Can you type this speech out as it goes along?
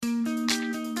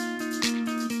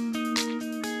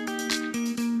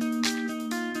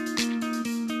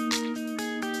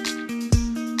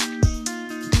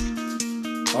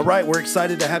All right, we're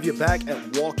excited to have you back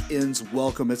at Walk-Ins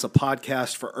Welcome. It's a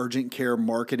podcast for urgent care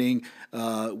marketing.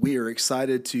 We are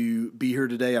excited to be here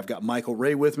today. I've got Michael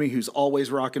Ray with me, who's always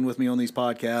rocking with me on these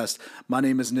podcasts. My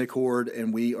name is Nick Horde,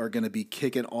 and we are going to be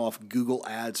kicking off Google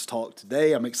Ads talk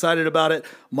today. I'm excited about it.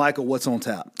 Michael, what's on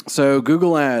tap? So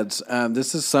Google Ads,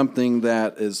 this is something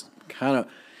that is kind of,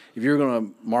 if you're going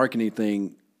to market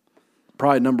anything,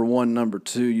 probably number one, number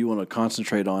two, you want to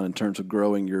concentrate on in terms of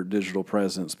growing your digital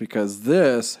presence, because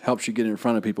this helps you get in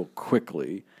front of people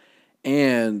quickly.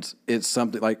 And it's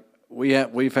something like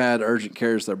we've had urgent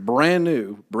cares that are brand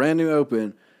new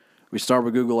open. We start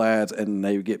with Google Ads and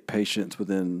they get patients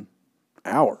within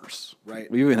hours. Right.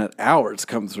 We even had hours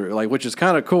come through, which is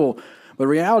kind of cool. But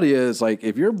reality is,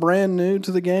 if you're brand new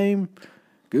to the game,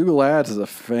 Google Ads is a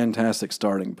fantastic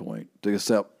starting point to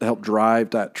help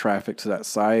drive that traffic to that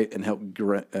site and help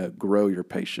grow your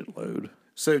patient load.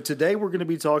 So today we're going to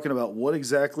be talking about what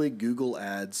exactly Google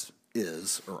Ads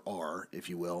is, or are, if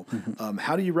you will.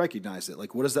 How do you recognize it?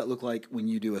 What does that look like when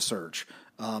you do a search?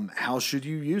 How should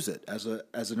you use it as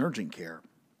an urgent care?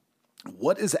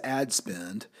 What is ad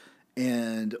spend?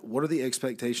 And what are the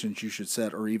expectations you should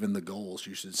set, or even the goals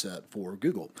you should set for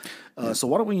Google? So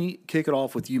why don't we kick it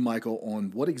off with you, Michael,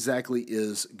 on what exactly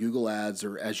is Google Ads,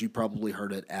 or as you probably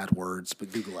heard it, AdWords,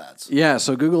 but Google Ads. Yeah,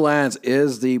 so Google Ads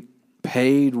is the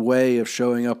paid way of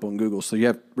showing up on Google. So you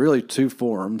have really two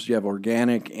forms. You have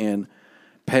organic and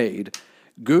paid.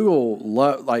 Google,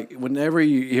 whenever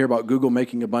you hear about Google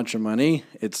making a bunch of money,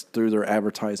 it's through their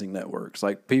advertising networks.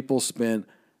 People spend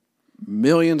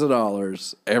millions of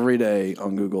dollars every day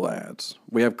on Google Ads.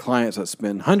 We have clients that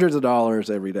spend hundreds of dollars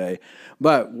every day.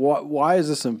 But why is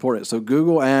this important? So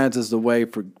Google Ads is the way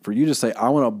for you to say, I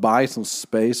want to buy some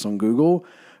space on Google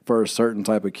for a certain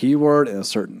type of keyword in a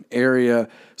certain area.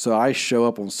 So I show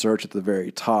up on search at the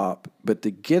very top. But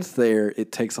to get there,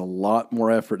 it takes a lot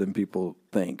more effort than people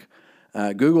think.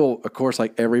 Google, of course,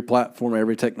 like every platform,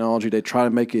 every technology, they try to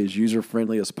make it as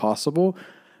user-friendly as possible.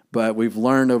 But we've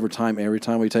learned over time, every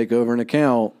time we take over an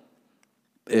account,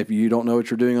 if you don't know what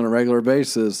you're doing on a regular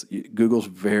basis, Google's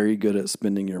very good at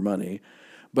spending your money.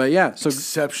 But yeah, so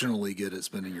exceptionally good at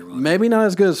spending your money. Maybe not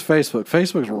as good as Facebook.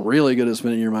 Facebook's really good at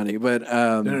spending your money, but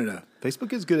no.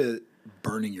 Facebook is good at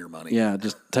burning your money. Yeah,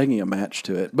 just taking a match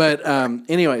to it. But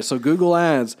anyway, so Google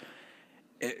Ads.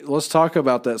 Let's talk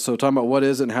about that. So talking about what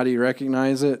is it and how do you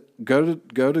recognize it? Go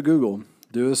to Google,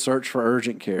 do a search for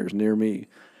urgent cares near me.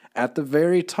 At the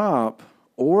very top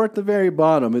or at the very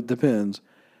bottom, it depends,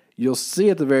 you'll see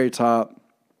at the very top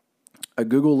a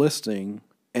Google listing,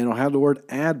 and it'll have the word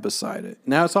ad beside it.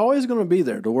 Now, it's always going to be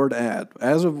there, the word ad.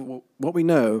 As of what we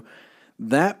know,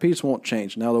 that piece won't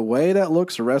change. Now, the way that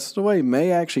looks the rest of the way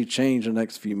may actually change in the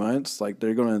next few months.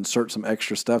 They're going to insert some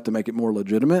extra stuff to make it more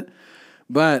legitimate,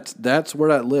 but that's where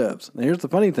that lives. Now, here's the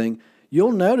funny thing.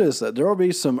 You'll notice that there will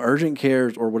be some urgent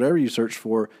cares or whatever you search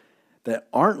for that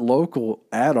aren't local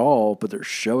at all, but they're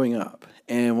showing up.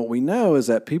 And what we know is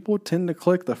that people tend to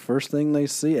click the first thing they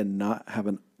see and not have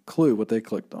a clue what they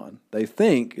clicked on. They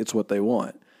think it's what they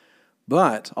want.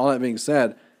 But all that being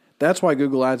said, that's why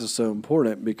Google Ads is so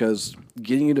important, because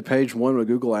getting you to page one with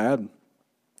a Google ad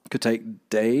could take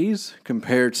days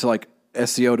compared to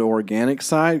SEO to organic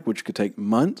side, which could take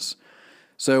months.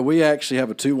 So we actually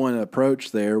have a 2-1 approach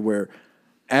there where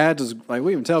ads is,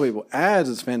 we even tell people, ads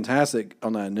is fantastic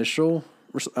on the initial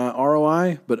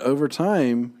ROI, but over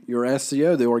time, your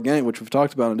SEO, the organic, which we've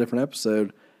talked about in a different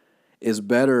episode, is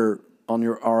better on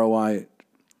your ROI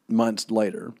months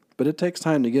later. But it takes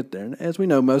time to get there. And as we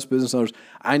know, most business owners,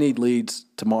 I need leads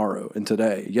tomorrow and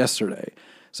today, yesterday.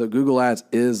 So Google Ads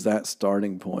is that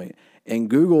starting point. And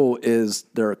Google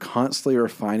they're constantly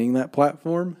refining that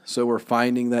platform. So we're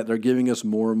finding that they're giving us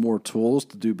more and more tools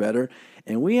to do better.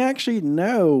 And we actually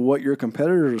know what your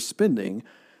competitors are spending.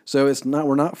 So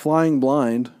we're not flying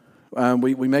blind.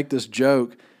 We make this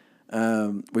joke.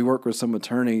 We work with some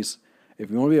attorneys. If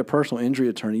you want to be a personal injury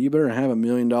attorney, you better have $1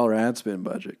 million ad spend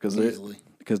budget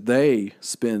because they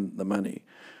spend the money.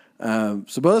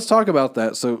 But let's talk about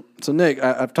that. So Nick,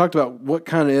 I've talked about what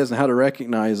kind of is and how to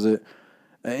recognize it.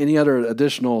 Any other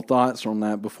additional thoughts on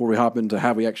that before we hop into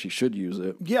how we actually should use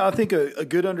it? Yeah, I think a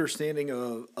good understanding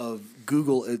of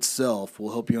Google itself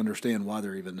will help you understand why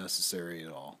they're even necessary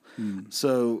at all.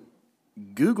 So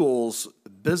Google's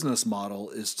business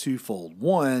model is twofold.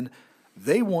 One,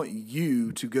 they want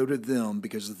you to go to them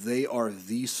because they are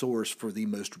the source for the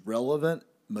most relevant,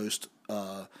 most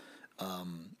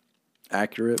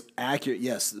accurate,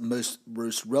 yes, the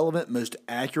most relevant, most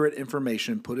accurate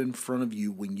information put in front of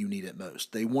you when you need it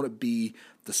most. They want to be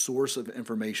the source of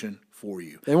information for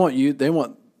you. They want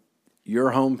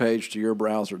your homepage to your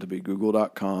browser to be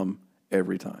google.com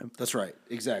every time. That's right.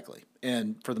 Exactly.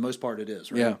 And for the most part, it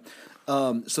is, right?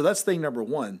 Yeah. So that's thing number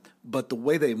one. But the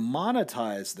way they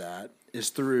monetize that is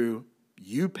through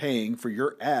you paying for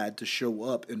your ad to show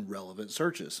up in relevant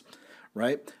searches,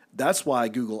 right? That's why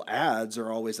Google Ads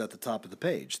are always at the top of the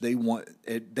page. They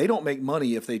don't make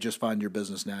money if they just find your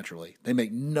business naturally. They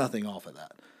make nothing off of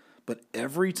that. But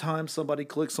every time somebody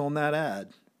clicks on that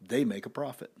ad, they make a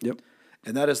profit. Yep.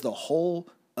 And that is the whole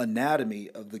anatomy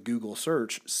of the Google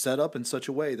search, set up in such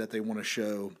a way that they want to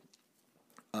show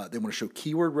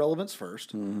keyword relevance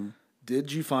first. Mm-hmm.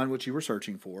 Did you find what you were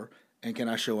searching for? And can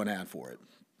I show an ad for it?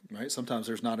 Right? Sometimes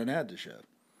there's not an ad to show.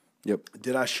 Yep.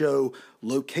 Did I show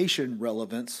location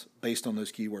relevance based on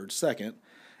those keywords second?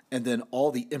 And then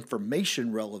all the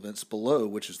information relevance below,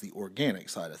 which is the organic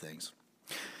side of things.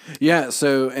 Yeah.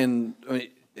 So, and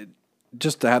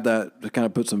just to have that, to kind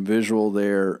of put some visual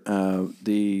there,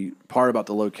 the part about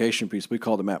the location piece, we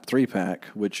call the Map 3-pack,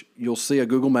 which you'll see a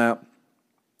Google map,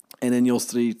 and then you'll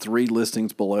see 3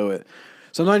 listings below it.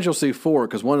 Sometimes you'll see 4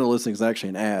 because one of the listings is actually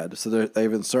an ad. So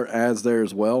they've insert ads there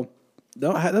as well.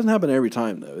 Doesn't happen every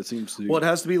time, though. It seems to. Well, it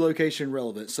has to be location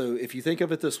relevant. So if you think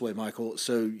of it this way, Michael,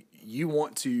 so you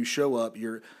want to show up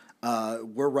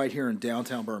we're right here in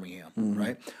downtown Birmingham,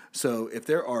 right? So if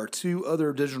there are 2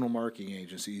 other digital marketing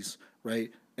agencies,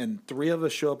 right, and 3 of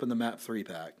us show up in the Map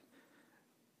 3-pack,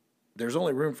 there's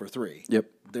only room for 3. Yep.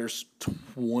 There's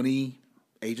 20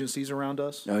 agencies around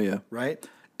us. Oh, yeah. Right?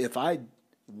 If I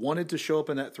wanted to show up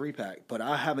in that 3-pack, but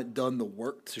I haven't done the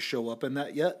work to show up in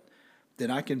that yet, then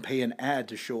I can pay an ad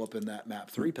to show up in that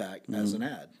Map 3-pack as an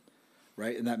ad,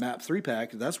 right? And that Map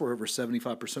 3-pack, that's where over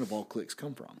 75% of all clicks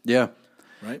come from. Yeah.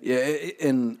 Right? Yeah.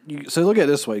 So look at it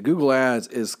this way. Google Ads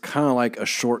is kind of like a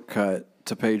shortcut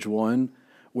to page 1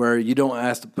 where you don't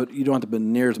have to put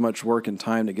near as much work and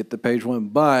time to get to page 1,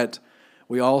 but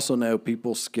we also know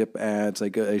people skip ads.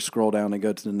 They scroll down and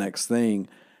go to the next thing.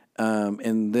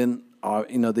 And then,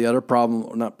 the other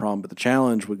but the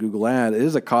challenge with Google Ad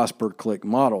is a cost per click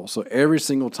model. So every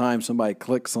single time somebody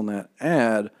clicks on that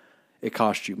ad, it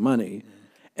costs you money. Mm-hmm.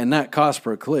 And that cost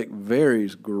per click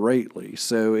varies greatly.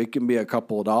 So it can be a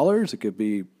couple of dollars. It could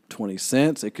be 20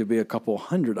 cents. It could be a couple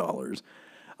 $100.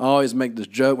 I always make this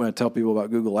joke when I tell people about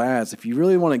Google Ads. If you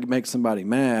really want to make somebody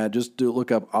mad, just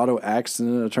look up auto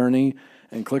accident attorney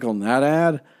and click on that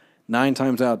ad. 9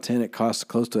 times out of 10, it costs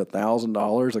close to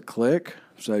 $1,000 a click.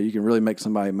 So you can really make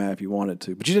somebody mad if you wanted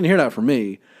to. But you didn't hear that from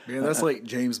me. Yeah, that's like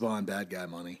James Bond bad guy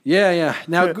money. Yeah.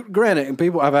 Now, granted, and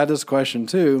people, I've had this question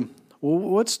too. Well,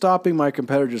 what's stopping my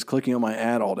competitor just clicking on my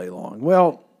ad all day long?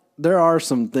 Well, there are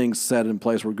some things set in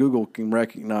place where Google can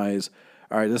recognize,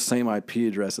 all right, this same IP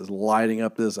address is lighting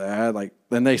up this ad.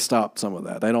 Then they stop some of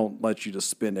that. They don't let you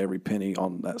just spend every penny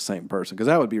on that same person because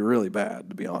that would be really bad,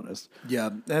 to be honest.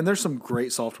 Yeah, and there's some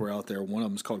great software out there. One of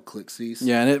them is called ClickCease.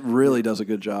 Yeah, and it really does a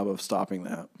good job of stopping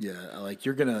that. Yeah, like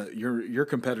your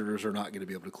competitors are not going to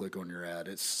be able to click on your ad.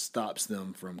 It stops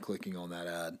them from clicking on that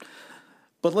ad.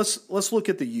 But let's look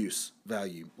at the use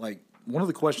value. Like one of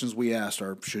the questions we asked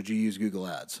are, should you use Google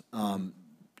Ads? In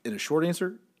a short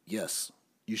answer, yes,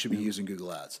 you should be using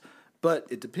Google Ads. But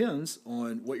it depends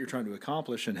on what you're trying to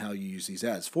accomplish and how you use these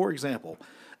ads. For example,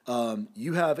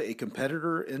 you have a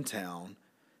competitor in town,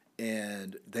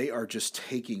 and they are just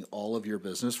taking all of your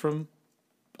business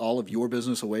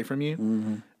away from you.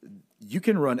 Mm-hmm. You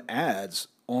can run ads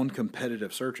on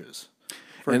competitive searches.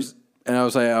 And I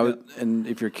would say, and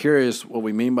if you're curious, what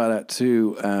we mean by that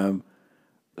too,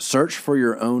 search for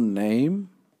your own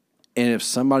name, and if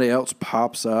somebody else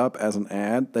pops up as an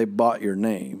ad, they bought your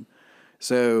name.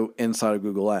 So inside of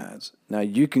Google Ads, now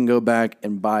you can go back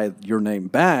and buy your name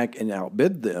back and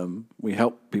outbid them. We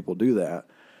help people do that,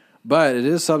 but it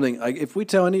is something like if we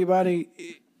tell anybody,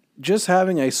 just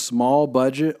having a small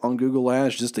budget on Google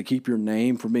Ads just to keep your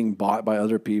name from being bought by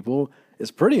other people is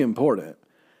pretty important.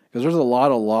 Because there's a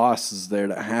lot of losses there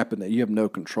that happen that you have no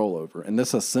control over. And this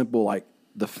is a simple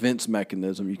defense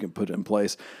mechanism you can put in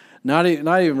place. Not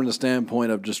even from the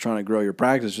standpoint of just trying to grow your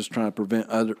practice, just trying to prevent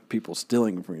other people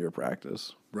stealing from your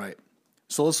practice. Right.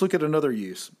 So let's look at another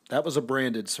use. That was a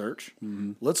branded search.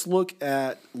 Mm-hmm. Let's look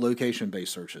at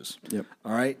location-based searches. Yep.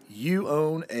 All right. You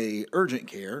own a urgent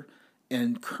care,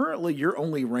 and currently you're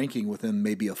only ranking within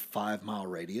maybe a 5-mile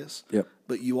radius. Yep.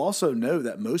 But you also know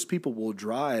that most people will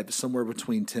drive somewhere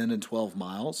between 10 and 12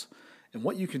 miles. And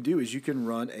what you can do is you can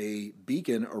run a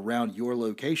beacon around your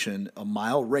location, a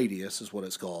mile radius is what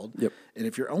it's called. Yep. And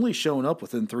if you're only showing up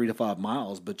within 3 to 5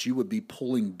 miles, but you would be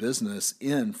pulling business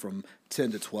in from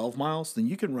 10 to 12 miles, then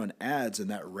you can run ads in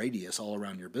that radius all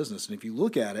around your business. And if you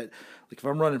look at it, like if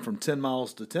I'm running from 10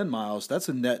 miles to 10 miles, that's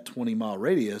a net 20-mile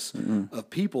radius of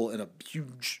people in a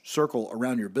huge circle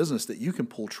around your business that you can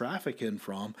pull traffic in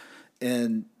from.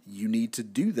 And you need to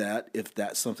do that if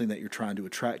that's something that you're trying to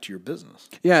attract to your business.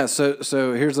 Yeah, so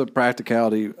here's a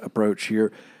practicality approach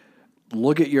here.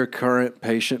 Look at your current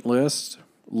patient list,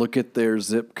 look at their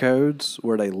zip codes,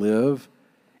 where they live,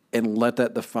 and let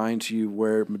that define to you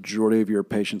where majority of your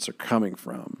patients are coming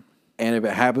from. And if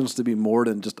it happens to be more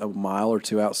than just a mile or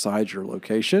two outside your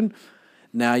location,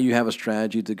 now you have a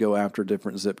strategy to go after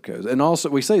different zip codes. And also,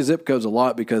 we say zip codes a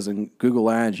lot because in Google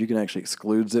Ads, you can actually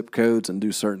exclude zip codes and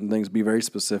do certain things, be very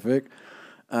specific.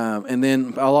 And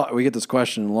then we get this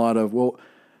question a lot of, well,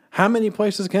 how many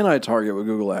places can I target with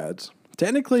Google Ads?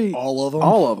 Technically, All of them?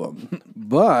 All of them.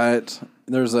 But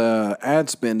there's a ad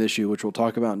spend issue, which we'll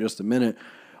talk about in just a minute,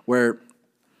 where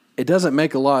it doesn't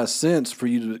make a lot of sense for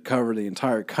you to cover the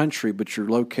entire country, but you're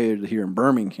located here in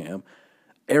Birmingham.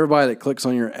 Everybody that clicks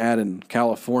on your ad in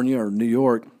California or New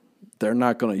York, they're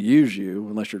not going to use you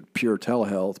unless you're pure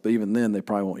telehealth. But even then, they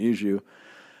probably won't use you.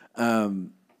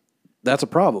 That's a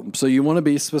problem. So you want to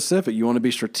be specific. You want to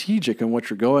be strategic in what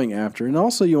you're going after, and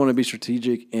also you want to be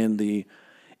strategic in the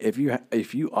if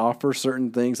you offer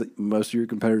certain things that most of your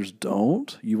competitors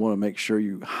don't. You want to make sure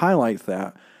you highlight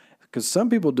that because some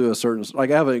people do a certain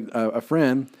like I have a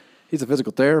friend. He's a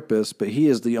physical therapist, but he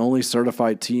is the only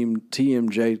certified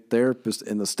TMJ therapist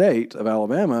in the state of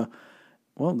Alabama.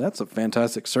 Well, that's a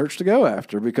fantastic search to go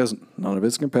after because none of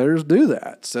his competitors do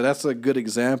that. So that's a good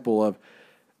example of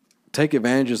take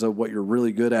advantages of what you're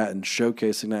really good at and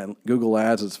showcasing that. And Google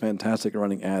Ads is fantastic at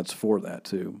running ads for that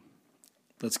too.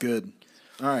 That's good.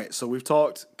 All right, so we've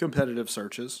talked competitive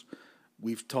searches.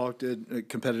 We've talked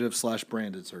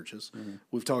competitive/branded searches. Mm-hmm.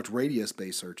 We've talked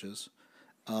radius-based searches.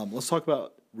 Let's talk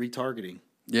about retargeting.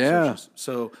 Yeah. Searches.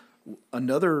 So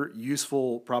another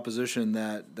useful proposition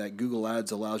that Google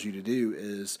Ads allows you to do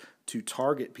is to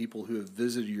target people who have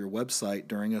visited your website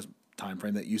during a time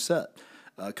frame that you set.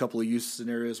 A couple of use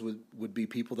scenarios would be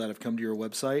people that have come to your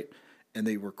website and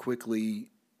they were quickly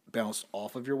bounced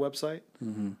off of your website,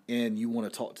 and you want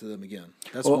to talk to them again.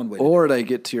 That's one way. Or they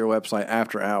get to your website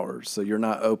after hours, so you're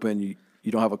not open.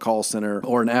 You don't have a call center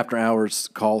or an after-hours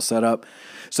call set up.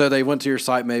 So they went to your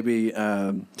site maybe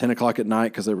 10 o'clock at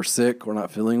night because they were sick or not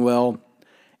feeling well,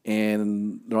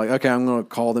 and they're like, okay, I'm going to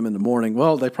call them in the morning.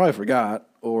 Well, they probably forgot,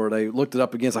 or they looked it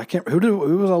up again. So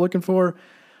who was I looking for?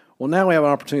 Well, now we have an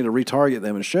opportunity to retarget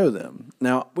them and show them.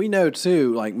 Now, we know,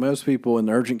 too, like most people in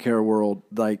the urgent care world,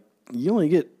 like you only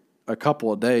get a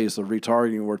couple of days of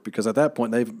retargeting work because at that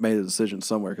point they've made a decision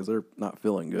somewhere because they're not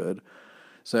feeling good.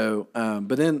 So,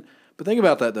 but think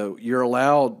about that though. You're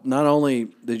allowed, not only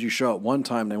did you show up one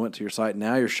time, they went to your site,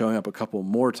 now you're showing up a couple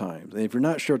more times. And if you're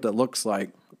not sure what that looks like,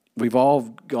 we've all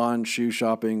gone shoe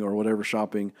shopping or whatever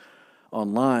shopping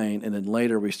online, and then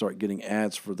later we start getting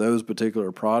ads for those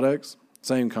particular products.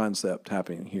 Same concept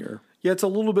happening here. Yeah, it's a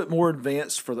little bit more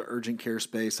advanced for the urgent care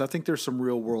space. I think there's some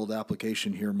real world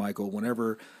application here, Michael.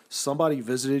 Whenever somebody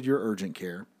visited your urgent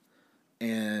care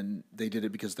and they did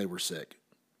it because they were sick,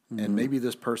 and maybe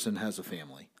this person has a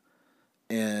family,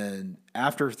 and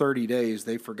after 30 days,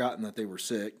 they've forgotten that they were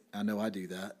sick. I know I do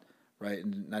that, right?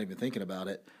 And not even thinking about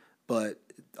it. But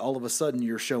all of a sudden,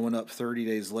 you're showing up 30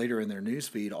 days later in their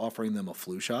newsfeed offering them a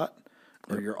flu shot,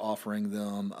 or you're offering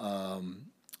them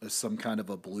some kind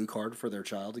of a blue card for their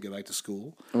child to go back to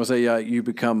school. I'm going to say, you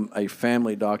become a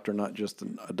family doctor, not just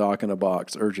a doc in a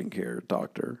box urgent care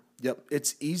doctor. Yep.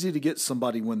 It's easy to get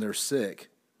somebody when they're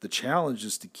sick. The challenge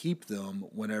is to keep them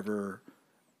whenever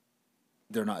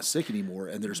they're not sick anymore,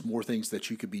 and there's more things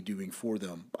that you could be doing for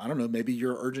them. I don't know, maybe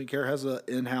your urgent care has an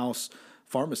in-house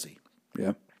pharmacy.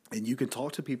 Yeah. And you can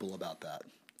talk to people about that.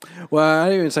 Well, I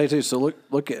didn't even say, too, so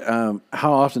look at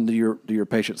how often do your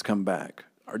patients come back?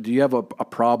 Or do you have a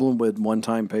problem with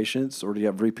one-time patients, or do you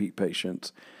have repeat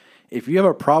patients? If you have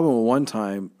a problem with one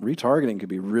time, retargeting could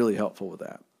be really helpful with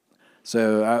that.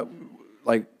 So,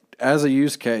 as a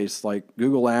use case,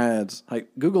 Google Ads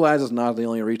is not the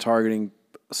only retargeting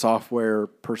software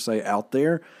per se out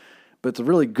there, but it's a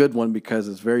really good one because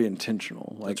it's very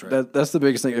intentional. That's right. That's the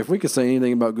biggest thing. If we could say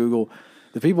anything about Google,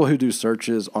 the people who do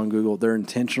searches on Google, they're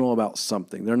intentional about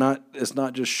something. It's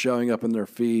not just showing up in their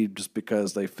feed just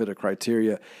because they fit a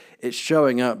criteria. It's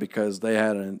showing up because they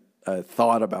had a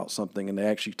thought about something and they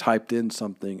actually typed in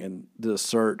something and did a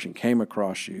search and came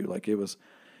across you.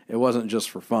 It wasn't just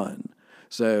for fun.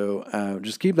 So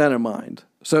just keep that in mind.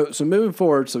 So moving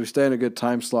forward, so we stay in a good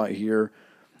time slot here.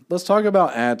 Let's talk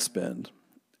about ad spend.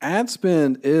 Ad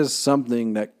spend is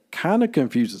something that kind of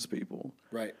confuses people.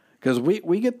 Right. Because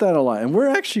we get that a lot, and we're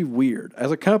actually weird.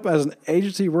 As an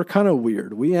agency, we're kind of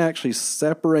weird. We actually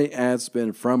separate ad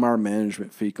spend from our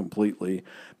management fee completely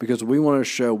because we want to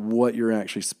show what you're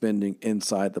actually spending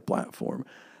inside the platform.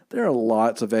 There are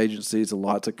lots of agencies and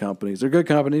lots of companies. They're good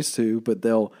companies too, but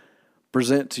they'll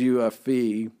present to you a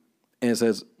fee, and it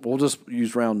says, we'll just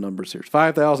use round numbers here. It's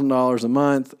 $5,000 a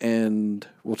month, and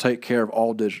we'll take care of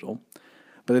all digital.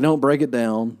 But they don't break it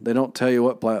down. They don't tell you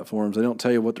what platforms. They don't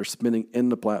tell you what they're spending in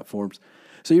the platforms.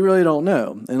 So you really don't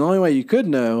know. And the only way you could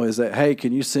know is that, hey,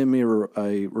 can you send me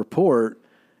a report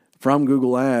from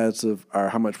Google Ads of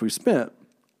how much we spent?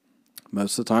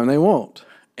 Most of the time they won't.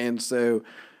 And so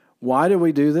why do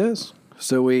we do this?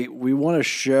 So we want to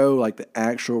show like the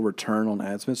actual return on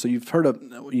ad spend. So you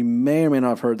may or may not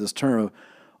have heard this term of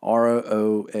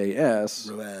ROAS.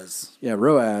 ROAS. Yeah,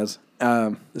 ROAS.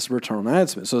 This is return on ad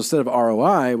spend. So instead of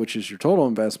ROI, which is your total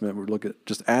investment, we look at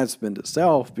just ad spend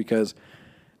itself because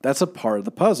that's a part of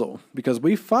the puzzle. Because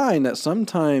we find that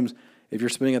sometimes if you're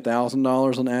spending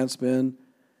 $1,000 on ad spend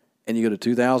and you go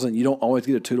to $2,000, you don't always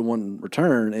get a 2-to-1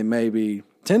 return. It may be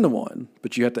 10-to-1,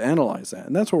 but you have to analyze that.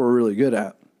 And that's what we're really good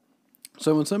at.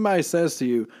 So when somebody says to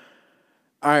you,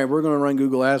 all right, we're going to run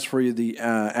Google Ads for you, the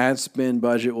ad spend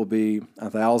budget will be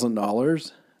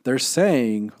 $1,000. We're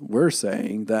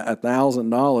saying that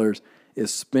 $1,000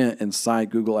 is spent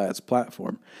inside Google Ads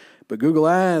platform. But Google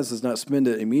Ads does not spend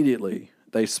it immediately.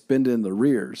 They spend it in the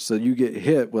rears. So you get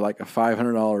hit with like a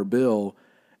 $500 bill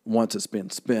once it's been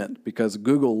spent because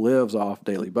Google lives off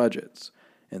daily budgets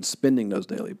and spending those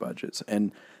daily budgets.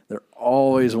 And they're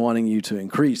always wanting you to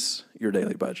increase your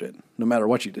daily budget, no matter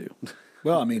what you do.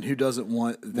 Well, I mean, who doesn't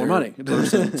want their money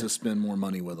person to spend more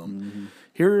money with them? Mm-hmm.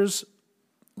 Here's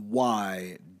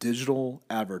why digital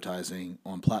advertising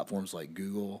on platforms like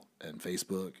Google and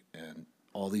Facebook and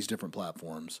all these different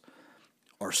platforms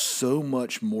are so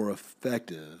much more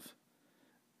effective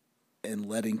in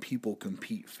letting people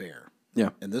compete fair. Yeah.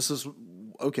 And this is,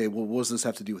 okay, well, what does this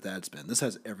have to do with ad spend? This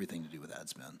has everything to do with ad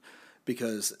spend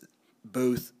because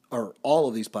all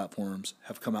of these platforms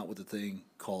have come out with a thing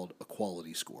called a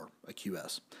quality score, a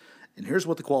QS. And here's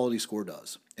what the quality score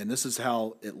does. And this is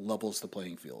how it levels the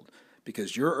playing field.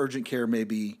 Because your urgent care may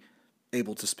be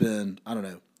able to spend, I don't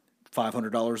know,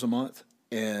 $500 a month,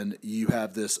 and you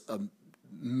have this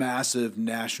massive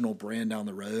national brand down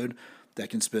the road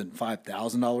that can spend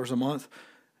 $5,000 a month.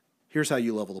 Here's how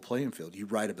you level the playing field. You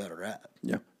write a better ad.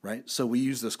 Yeah. Right? So we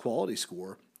use this quality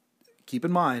score. Keep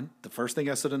in mind, the first thing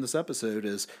I said in this episode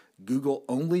is Google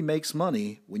only makes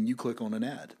money when you click on an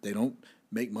ad. They don't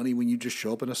make money when you just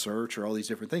show up in a search or all these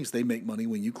different things. They make money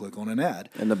when you click on an ad.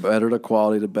 And the better the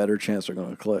quality, the better chance they're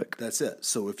going to click. That's it.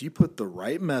 So if you put the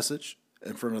right message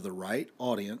in front of the right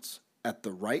audience at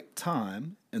the right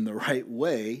time in the right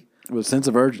way, with a sense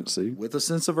of urgency,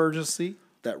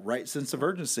 that right sense of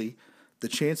urgency, the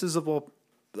chances of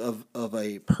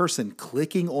a person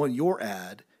clicking on your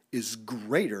ad is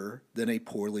greater than a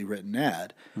poorly written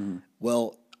ad. Mm-hmm.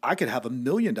 Well, I could have $1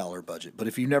 million budget, but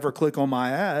if you never click on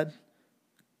my ad,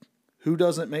 who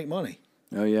doesn't make money?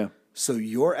 Oh, yeah. So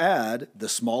your ad, the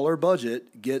smaller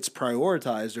budget, gets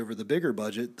prioritized over the bigger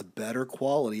budget, the better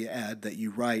quality ad that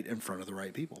you write in front of the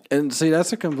right people. And see,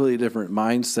 that's a completely different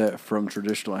mindset from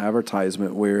traditional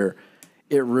advertisement where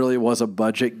it really was a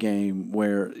budget game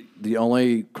where the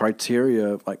only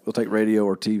criteria, like we'll take radio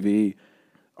or TV,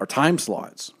 are time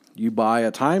slots. You buy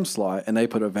a time slot and they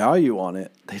put a value on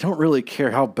it. They don't really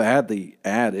care how bad the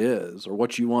ad is or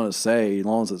what you want to say as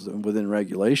long as it's within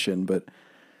regulation, but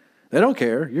they don't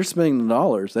care. You're spending the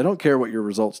dollars. They don't care what your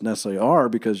results necessarily are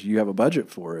because you have a budget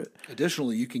for it.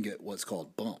 Additionally, you can get what's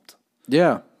called bumped.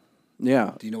 Yeah.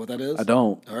 Yeah. Do you know what that is? I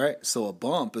don't. All right. So a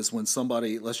bump is when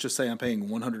somebody, let's just say I'm paying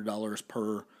 $100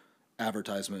 per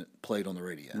advertisement played on the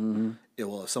radio. Mm-hmm.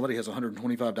 Well, if somebody has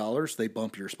 $125, they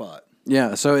bump your spot.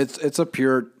 Yeah, so it's a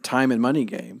pure time and money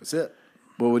game. That's it.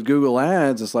 But with Google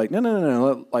Ads, it's like,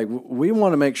 no. Like, we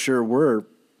want to make sure we're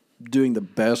doing the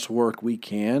best work we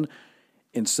can.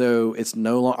 And so it's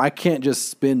I can't just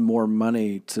spend more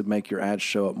money to make your ads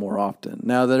show up more often.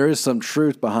 Now, there is some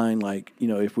truth behind, like,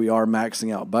 if we are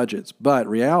maxing out budgets. But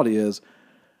reality is,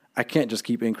 I can't just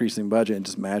keep increasing budget and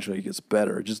just magically it gets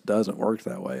better. It just doesn't work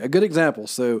that way. A good example.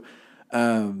 So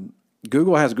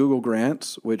Google has Google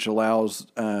Grants, which allows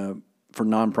for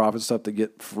nonprofit stuff to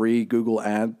get free Google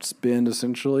ad spend,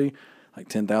 essentially, like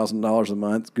 $10,000 a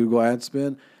month Google ad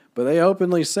spend. But they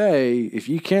openly say if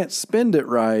you can't spend it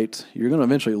right, you're going to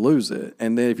eventually lose it.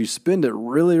 And then if you spend it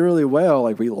really, really well,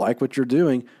 like we like what you're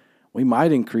doing, we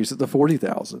might increase it to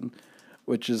 40,000,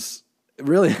 which is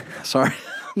really sorry.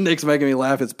 Nick's making me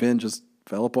laugh. His pen just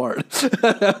fell apart.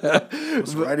 I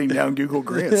was writing down Google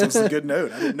Grants. That's a good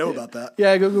note. I didn't know about that.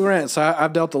 Yeah, Google Grants. So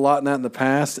I've dealt a lot in that in the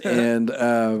past, and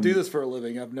do this for a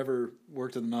living. I've never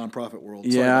worked in the nonprofit world.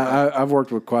 Yeah, I've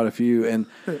worked with quite a few, and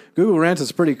Google Grants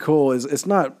is pretty cool. It's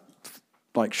not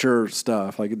like sure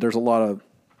stuff. Like there's a lot of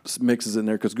mixes in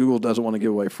there because Google doesn't want to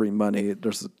give away free money.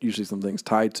 There's usually some things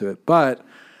tied to it. But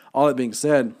all that being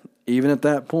said, even at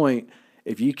that point,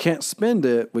 if you can't spend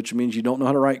it, which means you don't know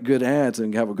how to write good ads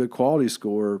and have a good quality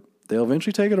score, they'll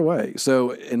eventually take it away.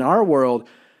 So in our world,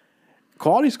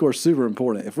 quality score is super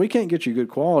important. If we can't get you good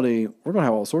quality, we're going to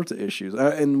have all sorts of issues.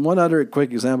 And one other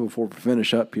quick example before we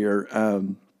finish up here,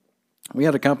 we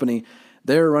had a company.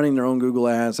 They were running their own Google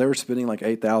ads. They were spending like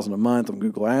 $8,000 a month on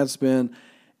Google ad spend,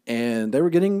 and they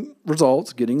were getting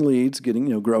results, getting leads,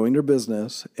 growing their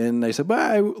business. And they said,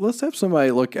 "Well, let's have somebody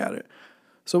look at it."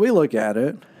 So we look at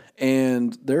it,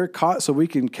 and their cost. So we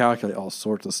can calculate all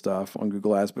sorts of stuff on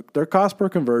Google Ads, but their cost per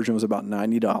conversion was about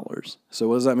 $90. So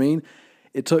what does that mean?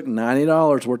 It took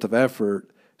 $90 worth of effort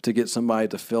to get somebody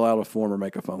to fill out a form or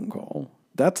make a phone call.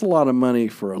 That's a lot of money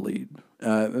for a lead.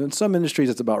 In some industries,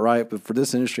 it's about right, but for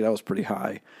this industry, that was pretty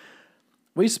high.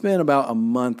 We spent about a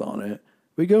month on it.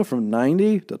 We go from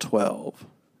 90 to 12.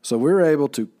 So we were able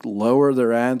to lower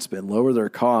their ad spend, lower their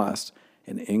cost,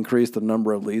 and increase the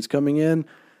number of leads coming in.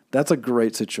 That's a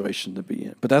great situation to be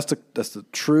in. But that's the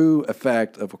true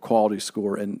effect of a quality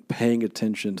score and paying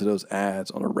attention to those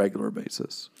ads on a regular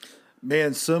basis.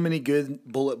 Man, so many good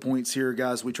bullet points here,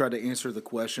 guys. We tried to answer the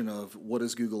question of what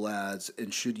is Google Ads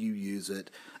and should you use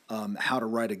it, how to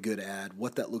write a good ad,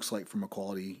 what that looks like from a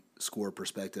quality score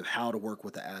perspective, how to work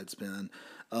with the ad spend.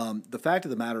 The fact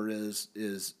of the matter is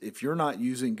if you're not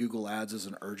using Google Ads as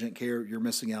an urgent care, you're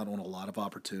missing out on a lot of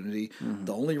opportunity. Mm-hmm.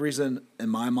 The only reason in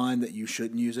my mind that you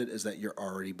shouldn't use it is that you're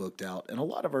already booked out. And a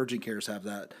lot of urgent cares have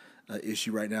that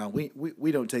issue right now.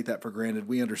 We don't take that for granted.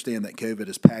 We understand that COVID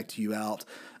has packed you out,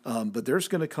 but there's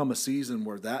going to come a season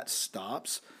where that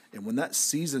stops. And when that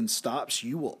season stops,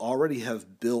 you will already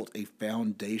have built a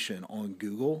foundation on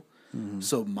Google. Mm-hmm.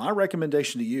 So my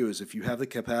recommendation to you is if you have the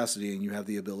capacity and you have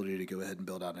the ability to go ahead and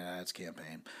build out an ads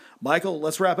campaign. Michael,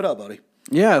 let's wrap it up, buddy.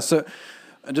 Yeah. So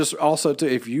just also too,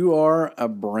 if you are a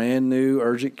brand new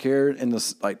urgent care in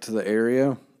this, like to the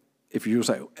area, if you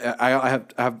say, I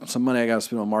have some money I got to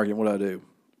spend on marketing, what do I do?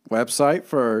 Website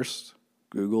first,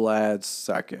 Google Ads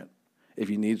second. If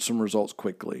you need some results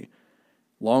quickly.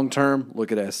 Long term,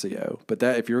 look at SEO. But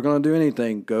that if you're going to do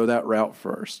anything, go that route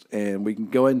first. And we can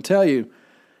go ahead and tell you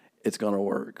it's going to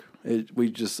work.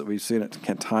 We've seen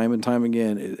it time and time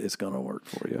again. It's going to work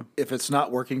for you. If it's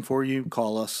not working for you,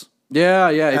 call us. Yeah.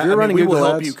 If you're running Google Ads, we will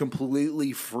help Ads, you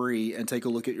completely free and take a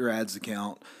look at your ads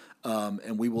account.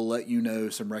 And we will let you know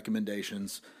some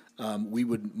recommendations. We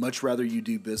would much rather you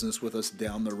do business with us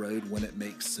down the road when it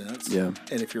makes sense. Yeah.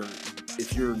 And if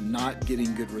you're not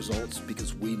getting good results,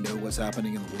 because we know what's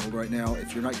happening in the world right now,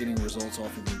 if you're not getting results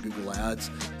off of your Google Ads,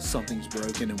 something's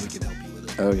broken and we can help you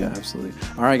with it. Oh, yeah, absolutely.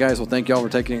 All right, guys. Well, thank y'all for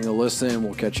taking a listen.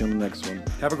 We'll catch you on the next one.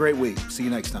 Have a great week. See you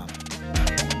next time.